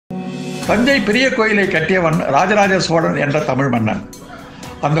தஞ்சை பெரிய கோயிலை கட்டியவன் ராஜராஜ சோழன் என்ற தமிழ் மன்னன்.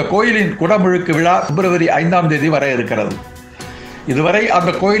 அந்த கோயிலின் குடமுழுக்கு விழா பிப்ரவரி 5ஆம் தேதி வர இருக்கிறது. இதுவரை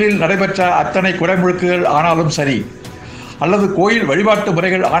அந்த கோயிலில் நடைபெற்ற அத்தனை குடமுழுக்குகள் ஆனாலும் சரி, அல்லது கோயில் வழிபாட்டு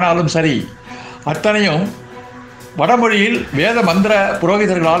முறைகள் ஆனாலும் சரி, அத்தனையும் வடமொழியில் வேத மந்திர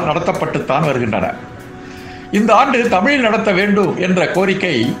புரோகிதர்களால் நடத்தப்பட்டுத்தான் வருகின்றன. இந்த ஆண்டு தமிழில் நடத்த வேண்டும் என்ற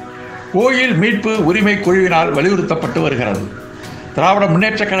கோரிக்கை கோயில் மீட்பு உரிமை குழுவினால் வலியுறுத்தப்பட்டு வருகிறது. திராவிட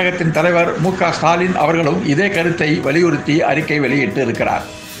முன்னேற்றக் கழகத்தின் தலைவர் மு.க. ஸ்டாலின் அவர்களும் இதே கருத்தை வலியுறுத்தி அறிக்கை வெளியிட்டு இருக்கிறார்.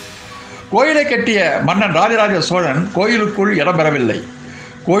 கோயிலை கட்டிய மன்னன் ராஜராஜ சோழன் கோயிலுக்குள் இடம்பெறவில்லை.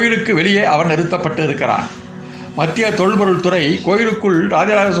 கோயிலுக்கு வெளியே அவன் நிறுத்தப்பட்டு இருக்கிறான். மத்திய தொல்பொருள் துறை கோயிலுக்குள்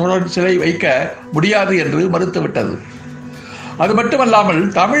ராஜராஜ சோழன் சிலை வைக்க முடியாது என்று மறுத்துவிட்டது. அது மட்டுமல்லாமல்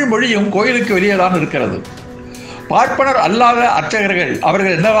தமிழ் மொழியும் கோயிலுக்கு வெளியே தான் இருக்கிறது. பார்ப்பனர் அல்லாத அர்ச்சகர்கள்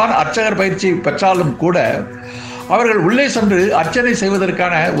அவர்கள் என்னதான் அர்ச்சகர் பயிற்சி பெற்றாலும் கூட அவர்கள் உள்ளே சென்று அர்ச்சனை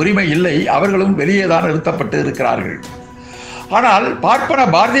செய்வதற்கான உரிமை இல்லை. அவர்களும் வெளியே தான் நிறுத்தப்பட்டு இருக்கிறார்கள். ஆனால் பார்ப்பன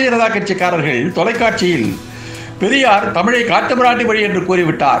பாரதிய ஜனதா கட்சிக்காரர்கள் தொலைக்காட்சியில் பெரியார் தமிழை காட்டுமிராண்டி மொழி என்று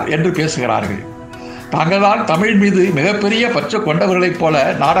கூறிவிட்டார் என்று பேசுகிறார்கள். தாங்கள் தான் தமிழ் மீது மிகப்பெரிய பற்று கொண்டவர்களைப் போல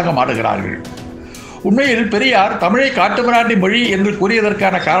நாடகம் ஆடுகிறார்கள். உண்மையில் பெரியார் தமிழை காட்டுமிராண்டி மொழி என்று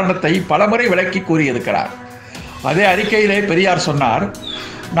கூறியதற்கான காரணத்தை பலமுறை விளக்கி கூறியிருக்கிறார். அதே அறிக்கையிலே பெரியார் சொன்னார்,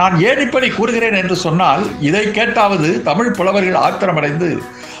 நான் ஏன் இப்படி கூறுகிறேன் என்று சொன்னால், இதை கேட்டாவது தமிழ் புலவர்கள் ஆத்திரமடைந்து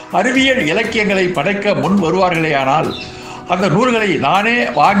அறிவியல் இலக்கியங்களை படைக்க முன் வருவார்களேயானால் அந்த நூல்களை நானே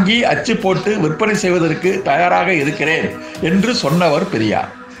வாங்கி அச்சு போட்டு விற்பனை செய்வதற்கு தயாராக இருக்கிறேன் என்று சொன்னவர்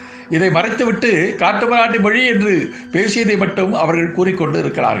பெரியார். இதை மறைத்துவிட்டு காட்டுமிராண்டி மொழி என்று பேசியதை மட்டும் அவர்கள் கூறிக்கொண்டு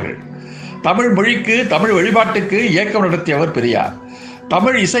இருக்கிறார்கள். தமிழ் மொழிக்கு தமிழ் வழிபாட்டுக்கு இயக்கம் நடத்தியவர் பெரியார்.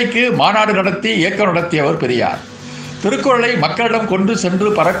 தமிழ் இசைக்கு மாநாடு நடத்தி இயக்கம் நடத்தியவர் பெரியார். திருக்குறளை மக்களிடம் கொண்டு சென்று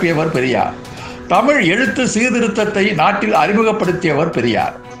பரப்பியவர் பெரியார். தமிழ் எழுத்து சீர்திருத்தத்தை நாட்டில் அறிமுகப்படுத்தியவர்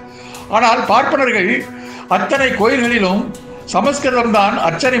பெரியார். ஆனால் பார்ப்பனர்கள் அத்தனை கோயில்களிலும் சமஸ்கிருதம்தான்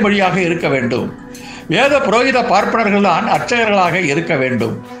அர்ச்சனை மொழியாக இருக்க வேண்டும். வேத புரோகித பார்ப்பனர்கள் தான் அர்ச்சகர்களாக இருக்க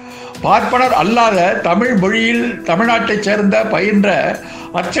வேண்டும். பார்ப்பனர் அல்லாத தமிழ் மொழியில் தமிழ்நாட்டைச் சேர்ந்த பயின்ற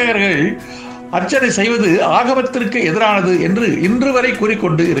அர்ச்சகர்கள் அர்ச்சனை செய்வது ஆகமத்திற்கு எதிரானது என்று இன்று வரை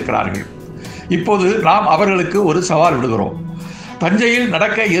கூறிக்கொண்டு இருக்கிறார்கள். இப்போது நாம் அவர்களுக்கு ஒரு சவால் விடுகிறோம். தஞ்சையில்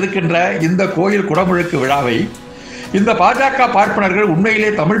நடக்க இருக்கின்ற இந்த கோயில் குடமுழுக்கு விழாவை இந்த பாஜக பார்ப்பனர்கள்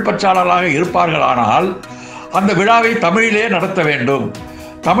உண்மையிலே தமிழ் பற்றாளர்களாக இருப்பார்களானால் அந்த விழாவை தமிழிலே நடத்த வேண்டும்.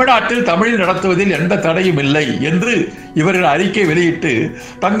 தமிழ்நாட்டில் தமிழில் நடத்துவதில் எந்த தடையும் இல்லை என்று இவர்கள் அறிக்கை வெளியிட்டு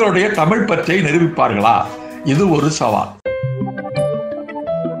தங்களுடைய தமிழ் பற்றை நிரூபிப்பார்களா? இது ஒரு சவால்.